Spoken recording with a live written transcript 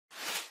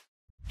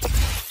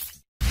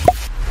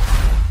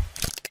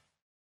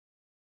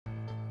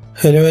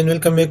Hello and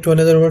welcome back to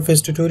another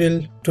WordPress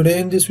tutorial. Today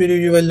in this video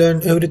you will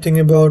learn everything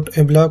about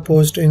a blog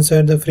post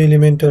inside the free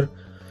Elementor.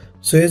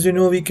 So as you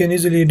know, we can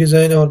easily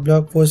design our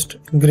blog post,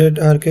 grid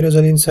or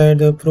carousel inside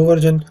the pro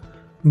version,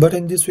 but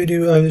in this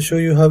video I will show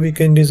you how we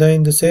can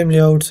design the same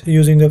layouts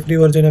using the free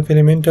version of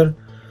Elementor.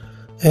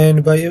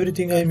 And by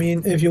everything I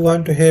mean, if you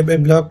want to have a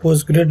blog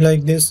post grid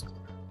like this,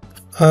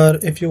 or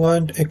if you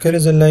want a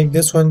carousel like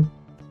this one,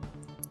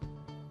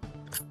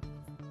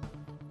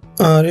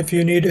 or if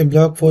you need a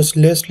blog post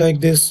list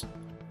like this,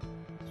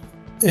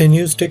 a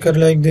new sticker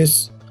like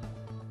this,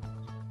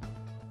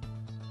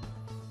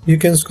 you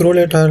can scroll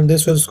it or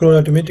this will scroll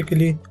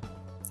automatically.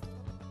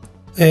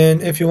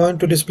 And if you want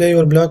to display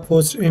your blog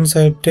post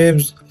inside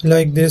tabs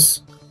like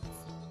this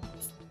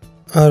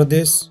or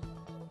this,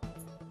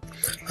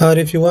 or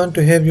if you want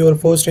to have your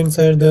post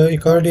inside the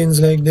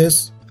accordions like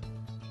this,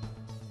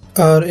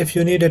 or if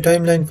you need a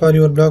timeline for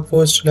your blog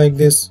post like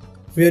this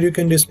where you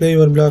can display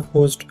your blog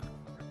post.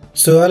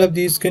 So all of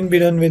these can be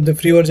done with the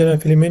free version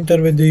of Elementor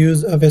with the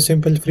use of a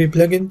simple free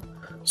plugin.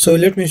 So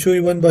let me show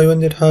you one by one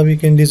that how we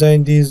can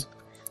design these.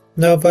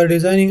 Now for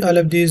designing all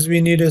of these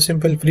we need a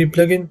simple free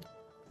plugin,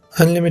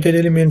 Unlimited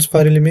Elements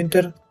for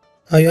Elementor.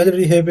 I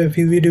already have a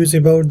few videos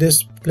about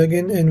this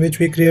plugin in which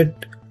we create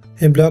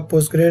a blog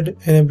post grid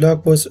and a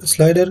blog post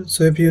slider.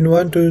 So if you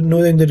want to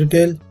know in the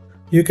detail,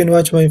 you can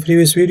watch my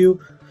previous video.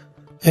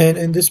 And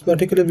in this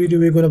particular video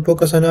we're going to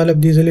focus on all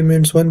of these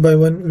elements one by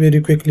one very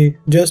quickly,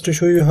 just to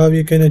show you how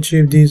you can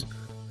achieve these.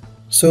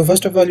 So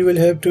first of all you will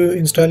have to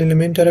install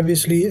Elementor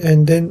obviously,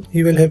 and then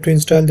you will have to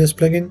install this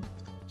plugin.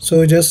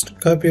 So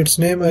just copy its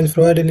name, I'll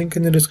provide a link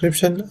in the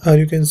description, or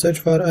you can search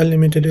for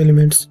Unlimited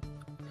Elements.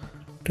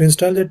 To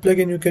install that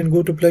plugin you can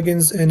go to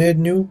plugins and add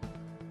new,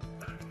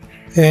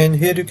 and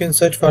here you can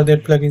search for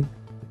that plugin.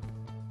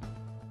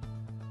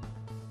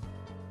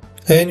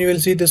 And you will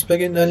see this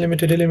plugin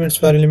Unlimited Elements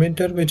for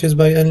Elementor, which is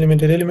by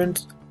Unlimited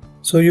Elements.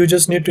 So you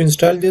just need to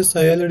install this.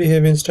 I already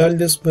have installed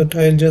this, but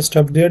I'll just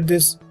update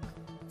this.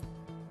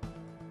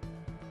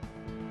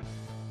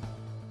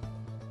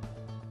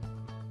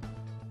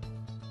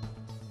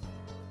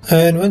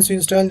 And once you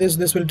install this,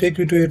 this will take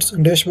you to its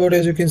dashboard.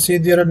 As you can see,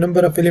 there are a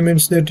number of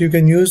elements that you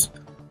can use.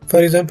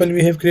 For example,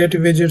 we have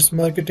creative widgets,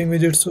 marketing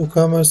widgets,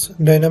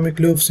 WooCommerce, dynamic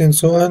loops, and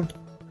so on.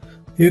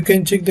 You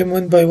can check them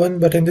one by one,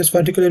 but in this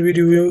particular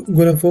video we're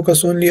going to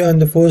focus only on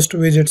the post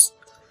widgets.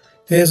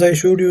 As I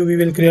showed you, we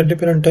will create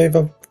different type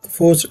of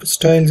post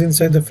styles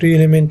inside the free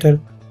Elementor.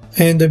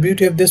 And the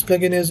beauty of this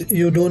plugin is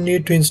you don't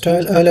need to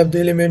install all of the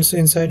elements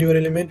inside your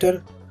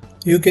Elementor.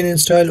 You can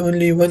install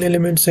only one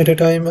element at a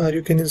time, or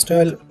you can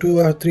install 2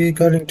 or 3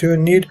 according to your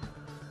need.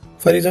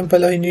 For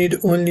example, I need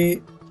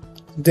only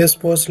this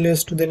post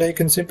list, then I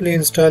can simply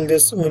install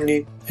this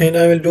only, and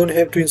I don't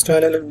have to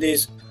install all of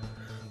these.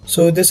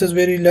 So this is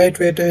very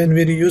lightweight and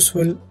very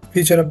useful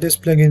feature of this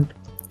plugin.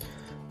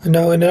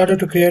 Now in order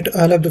to create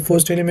all of the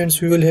post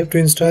elements, we will have to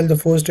install the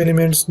post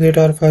elements that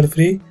are for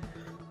free.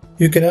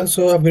 You can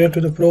also upgrade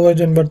to the pro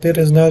version, but that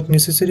is not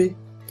necessary.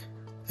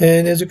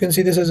 And as you can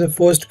see, this is a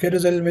post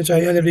carousel which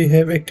I already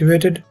have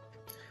activated.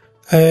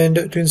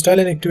 And to install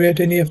and activate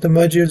any of the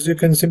modules, you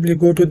can simply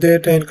go to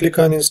that and click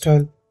on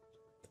install.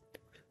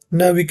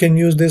 Now we can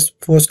use this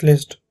post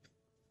list.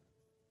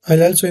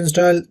 I'll also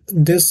install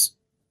this,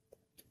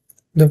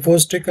 the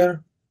post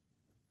sticker,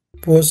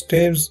 post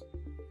tabs,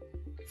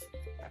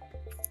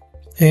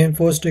 and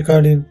post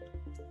accordion.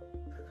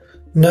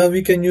 Now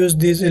we can use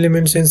these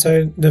elements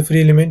inside the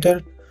free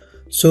Elementor.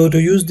 So to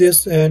use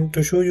this and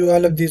to show you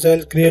all of these,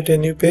 I'll create a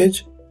new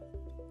page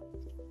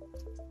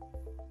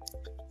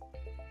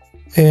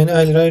and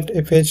I'll write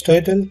a page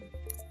title,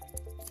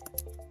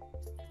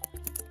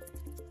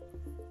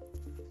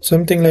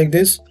 something like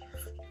this.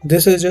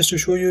 This is just to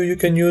show you, you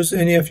can use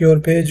any of your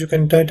page, you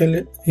can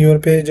title your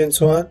page and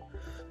so on.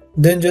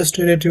 Then just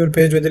edit your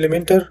page with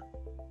Elementor.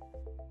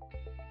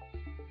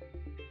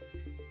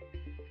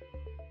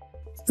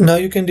 Now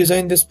you can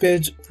design this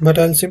page, but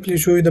I'll simply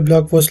show you the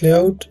blog post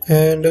layout.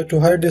 And to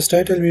hide this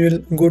title, we will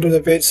go to the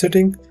page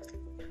setting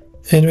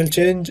and we'll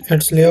change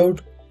its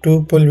layout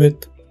to full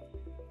width.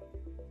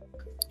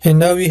 And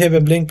now we have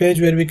a blank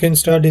page where we can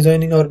start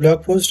designing our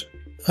blog post.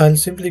 I'll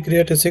simply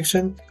create a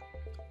section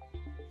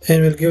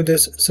and we'll give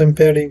this some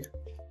padding.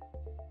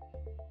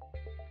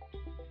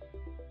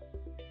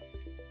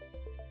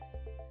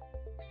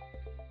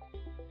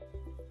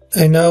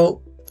 And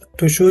now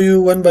to show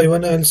you one by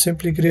one, I'll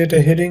simply create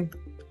a heading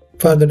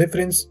for the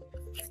difference.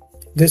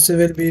 This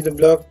will be the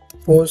blog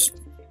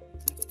post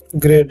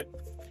grid.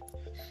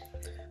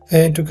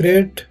 And to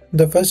create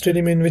the first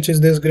element, which is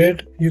this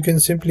grid, you can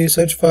simply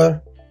search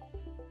for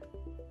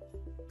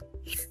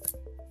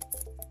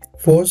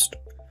post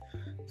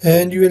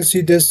and you will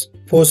see this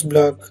post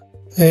block.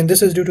 And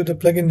this is due to the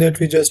plugin that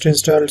we just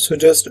installed. So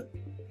just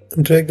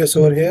drag this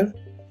over here.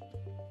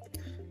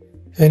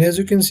 And as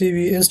you can see,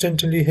 we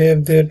instantly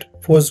have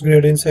that post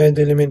grid inside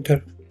the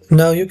Elementor.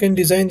 Now you can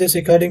design this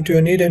according to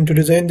your need, and to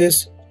design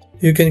this,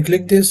 you can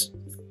click this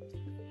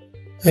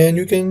and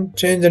you can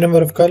change the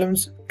number of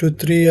columns to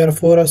 3 or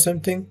 4 or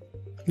something.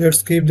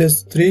 Let's keep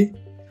this 3,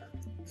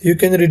 You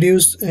can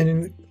reduce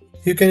and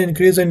you can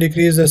increase and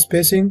decrease the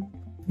spacing.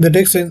 The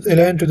text is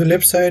aligned to the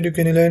left side, you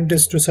can align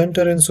this to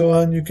center and so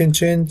on. You can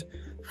change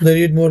the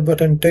read more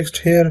button text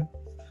here.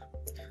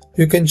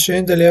 You can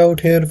change the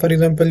layout here. For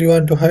example, you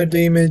want to hide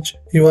the image,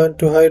 you want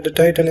to hide the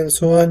title and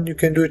so on. You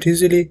can do it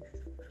easily.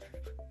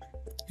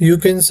 You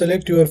can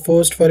select your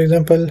post, for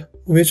example,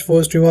 which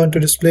post you want to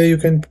display. You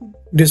can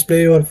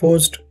display your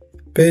post,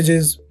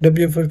 pages,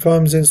 WP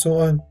forms and so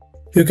on.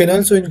 You can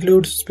also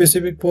include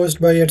specific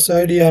post by its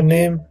ID or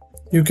name.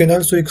 You can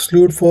also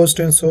exclude post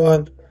and so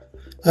on.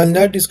 I'll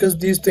not discuss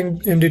these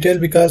things in detail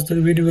because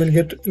the video will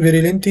get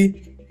very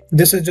lengthy.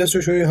 This is just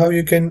to show you how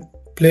you can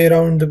play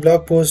around the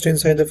blog post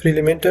inside the free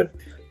Elementor.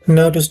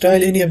 Now to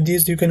style any of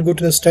these, you can go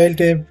to the style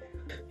tab.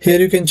 Here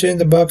you can change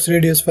the box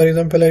radius. For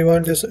example, I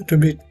want this to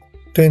be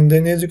 10.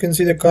 Then as you can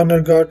see, the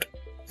corner got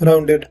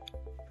rounded.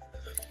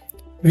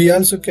 We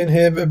also can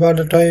have a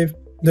border type,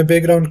 the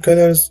background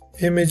colors,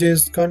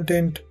 images,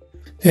 content,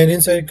 and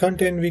inside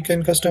content we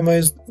can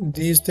customize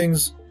these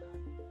things.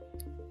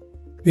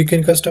 We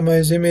can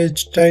customize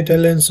image,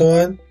 title and so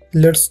on.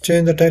 Let's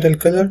change the title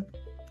color.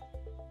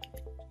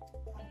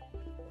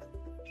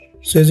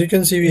 So as you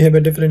can see, we have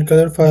a different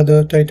color for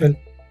the title.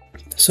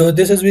 So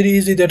this is very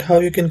easy that how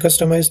you can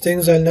customize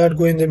things. I'll not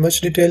go into much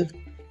detail,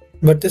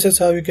 but this is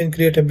how you can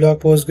create a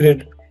blog post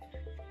grid.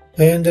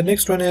 And the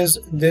next one is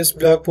this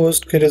blog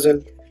post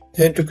carousel.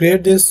 And to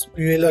create this,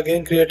 we will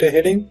again create a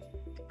heading.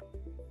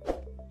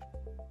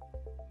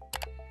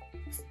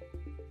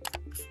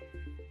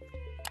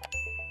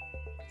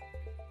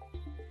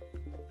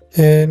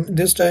 And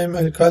this time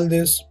I'll call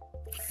this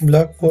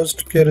blog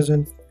post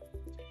carousel.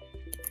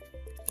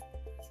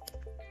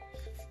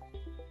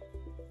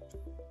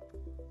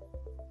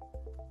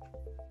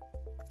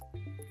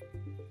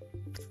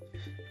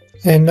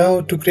 And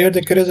now to create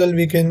the carousel,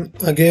 we can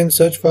again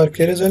search for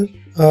carousel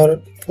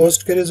or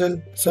post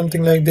carousel,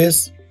 something like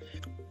this.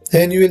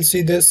 And you will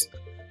see this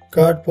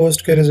cart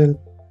post carousel.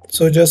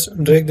 So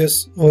just drag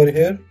this over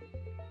here.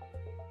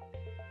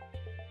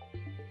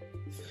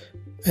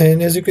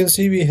 And as you can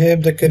see, we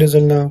have the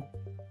carousel now.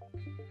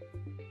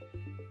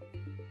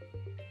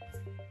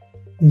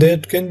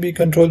 That can be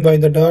controlled by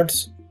the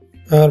dots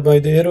or by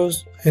the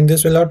arrows, and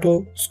this will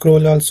auto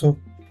scroll also.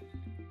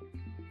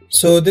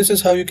 So this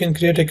is how you can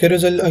create a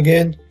carousel.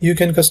 Again, you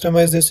can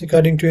customize this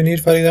according to your need.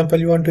 For example,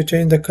 you want to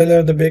change the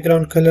color, the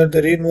background color,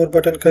 the read more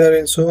button color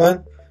and so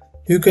on.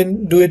 You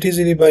can do it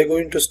easily by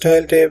going to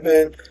style tab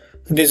and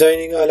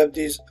designing all of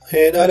these.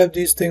 And all of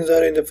these things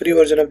are in the free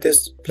version of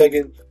this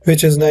plugin,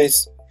 which is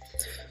nice.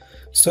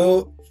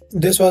 So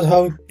this was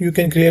how you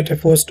can create a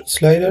post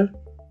slider.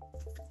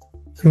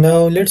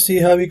 Now let's see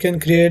how we can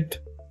create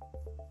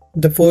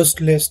the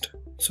post list.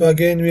 So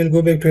again, we'll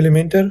go back to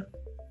Elementor.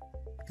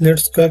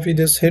 Let's copy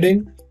this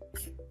heading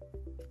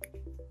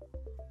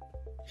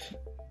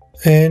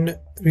and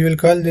we will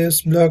call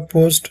this blog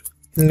post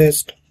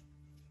list.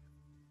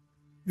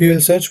 We will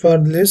search for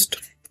the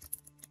list,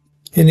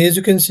 and as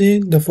you can see,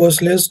 the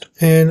post list,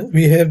 and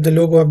we have the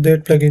logo of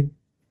that plugin.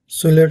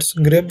 So let's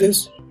grab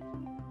this,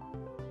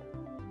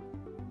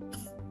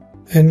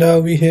 and now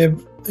we have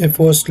a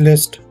post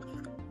list.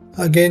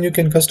 Again, you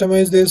can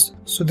customize this.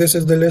 So this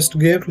is the list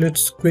gap.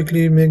 Let's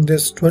quickly make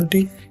this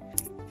 20.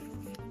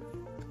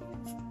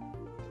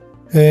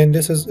 And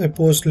this is a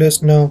post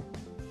list now.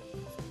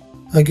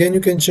 Again, you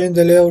can change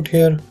the layout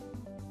here,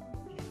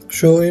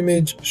 show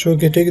image, show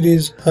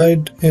categories,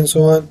 hide and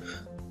so on.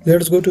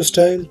 Let's go to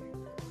style,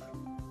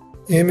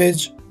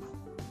 image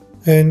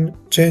and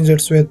change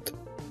its width.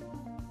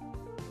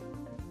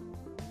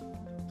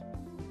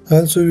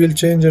 Also we will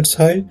change its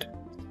height.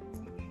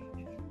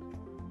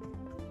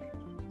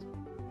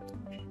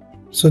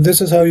 So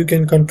this is how you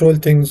can control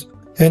things,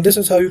 and this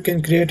is how you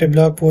can create a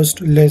blog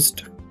post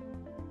list.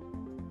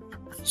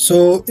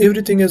 So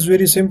everything is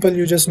very simple.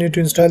 You just need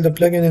to install the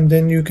plugin and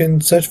then you can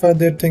search for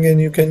that thing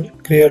and you can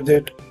create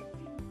that.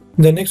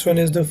 The next one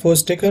is the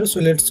post sticker.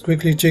 So let's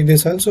quickly check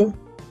this also.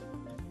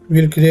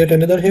 We'll create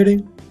another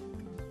heading.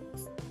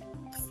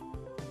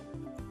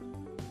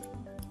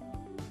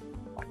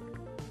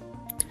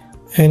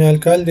 And I'll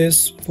call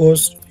this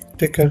post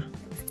sticker.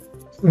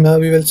 Now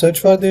we will search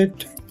for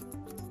that.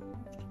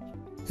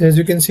 As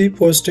you can see,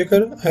 post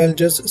sticker, I'll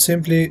just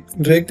simply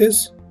drag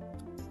this.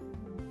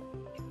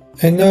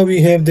 And now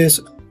we have this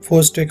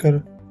post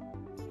sticker.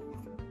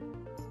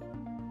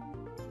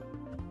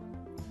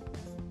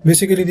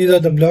 Basically, these are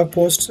the blog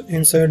posts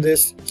inside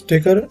this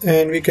sticker,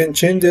 and we can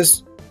change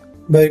this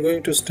by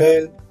going to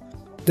style.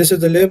 This is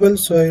the label,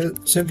 so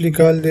I'll simply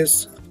call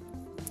this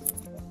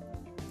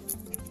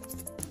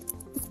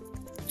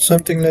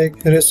something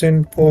like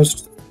recent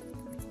posts.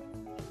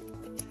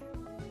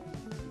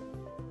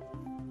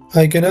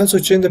 I can also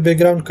change the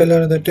background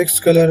color, the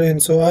text color and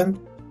so on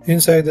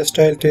inside the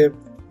style tab.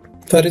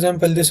 For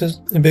example, this is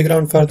the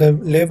background for the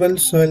label,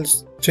 so I'll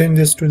change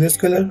this to this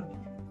color.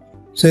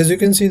 So as you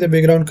can see, the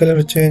background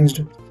color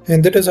changed,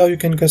 and that is how you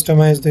can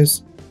customize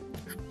this.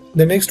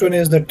 The next one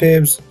is the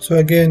tabs. So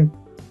again,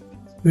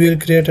 we will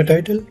create a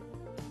title.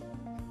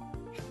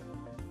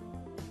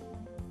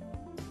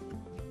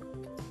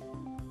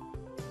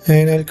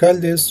 and I'll call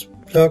this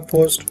blog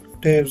post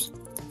tabs,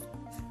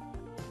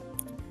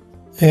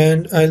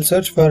 and I'll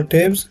search for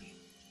tabs,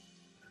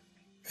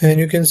 and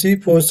you can see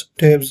post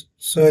tabs.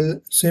 So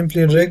I'll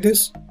simply drag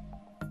this,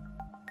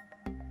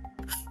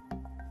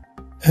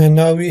 and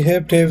now we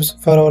have tabs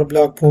for our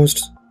blog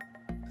posts.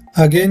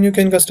 Again, you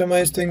can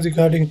customize things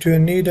according to your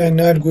need and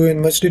not go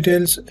in much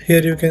details.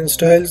 Here you can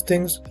style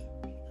things.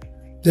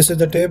 This is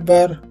the tab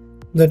bar,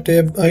 the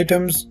tab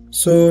items.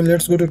 So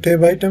let's go to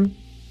tab item,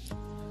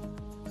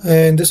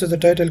 and this is the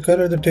title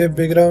color, the tab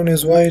background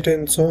is white,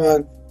 and so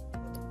on.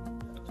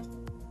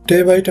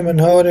 Tab item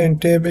and hover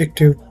and tab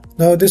active.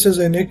 Now this is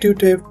an active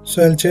tab,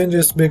 so I'll change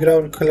its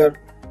background color,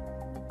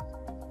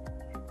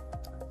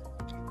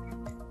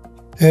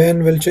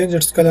 and we'll change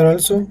its color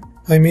also,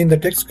 I mean the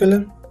text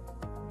color.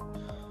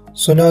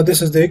 So now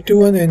this is the active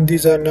one and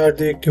these are not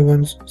the active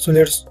ones, so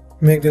let's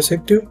make this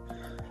active.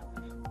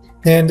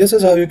 And this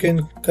is how you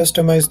can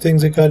customize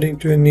things according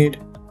to your need.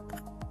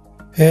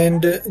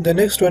 And the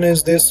next one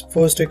is this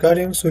post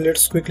accordion, so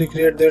let's quickly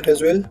create that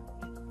as well.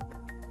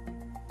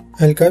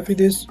 I'll copy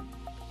this,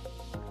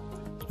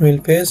 we'll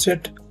paste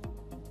it,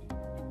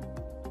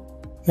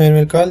 and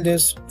we'll call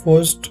this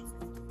post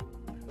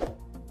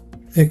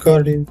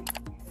accordion.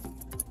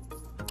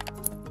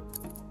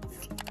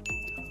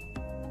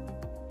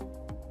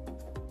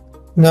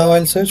 Now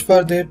I'll search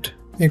for that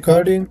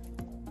accordion,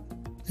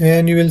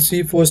 and you will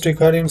see post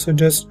accordion, so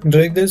just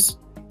drag this,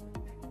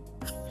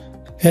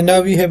 and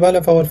now we have all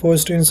of our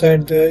posts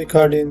inside the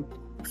accordion.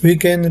 We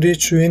can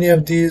reach to any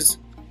of these.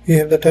 We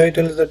have the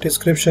title, the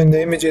description,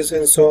 the images,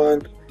 and so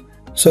on.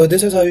 So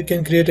this is how you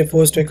can create a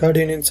post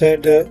accordion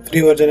inside the free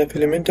version of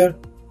Elementor.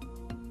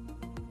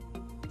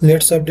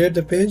 Let's update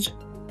the page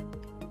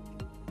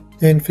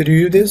and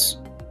preview this.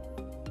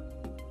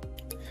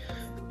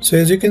 So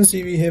as you can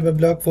see, we have a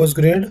blog post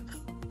grid,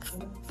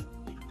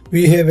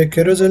 we have a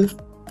carousel,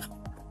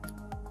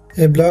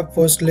 a blog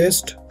post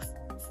list,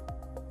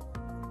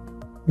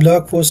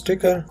 blog post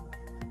sticker,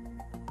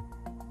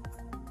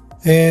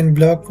 and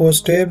blog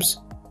post tabs,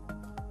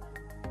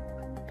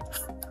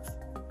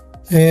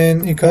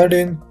 and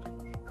accordion,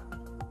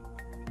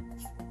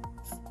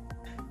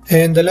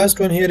 and the last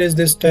one here is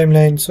this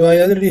timeline. So I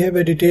already have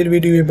a detailed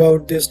video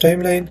about this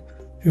timeline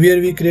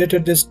where we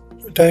created this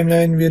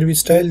timeline, where we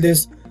styled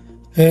this,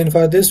 and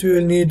for this we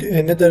will need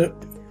another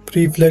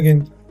free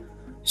plugin.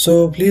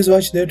 So please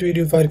watch that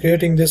video for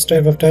creating this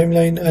type of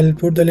timeline. I'll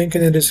put the link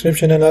in the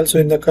description and also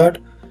in the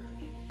card.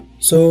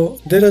 So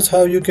that is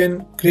how you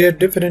can create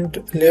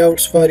different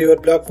layouts for your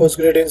blog post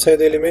grid inside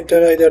the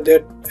Elementor. Either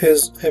that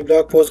is a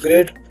blog post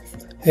grid,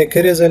 a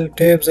carousel,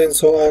 tabs, and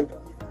so on.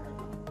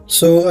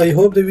 So I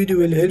hope the video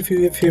will help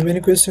you. If you have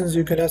any questions,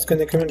 you can ask in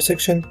the comment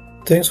section.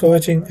 Thanks for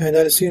watching, and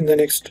I'll see you in the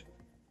next.